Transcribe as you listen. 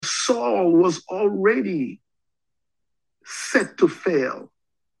Saul was already set to fail.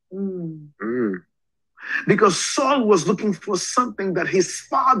 Because Saul was looking for something that his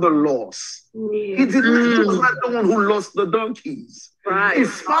father lost. He was not the one who lost the donkeys. Right.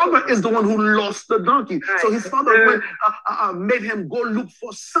 His father is the one who lost the donkey. Right. So his father made him go look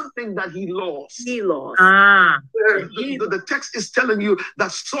for something that he lost. He lost. The text is telling you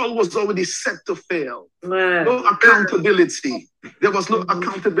that Saul was already set to fail. No accountability. There was no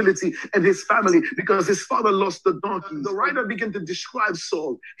accountability in his family because his father lost the donkey. The writer began to describe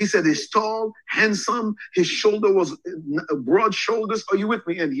Saul. He said he's tall, handsome, his shoulder was broad shoulders. Are you with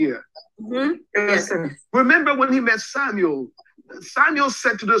me in here? Yes, sir. Remember when he met Samuel? Samuel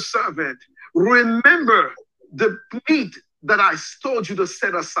said to the servant, remember the meat that I told you to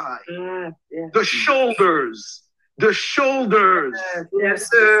set aside. The shoulders. The shoulders. Yes,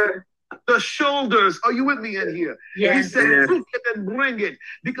 sir. The shoulders. Are you with me in here? Yes. He said, cook it and bring it.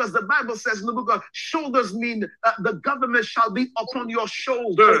 Because the Bible says in the book of shoulders mean the government shall be upon your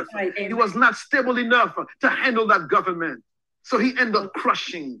shoulders. Right. He was not stable enough to handle that government. So he ended up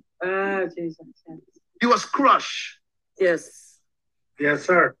crushing. Jesus. He was crushed. Yes. Yes,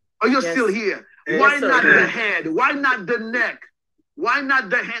 sir. Are you still here? Yes, Why sir. not the head? Why not the neck? Why not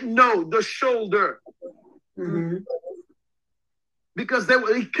the head? No, the shoulder. Because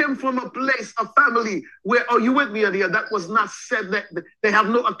he came from a place, a family where, are you with me in here? That was not said, that they have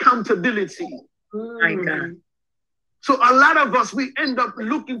no accountability. My God. So a lot of us, we end up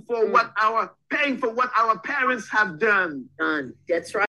looking for paying for what our parents have done. That's right.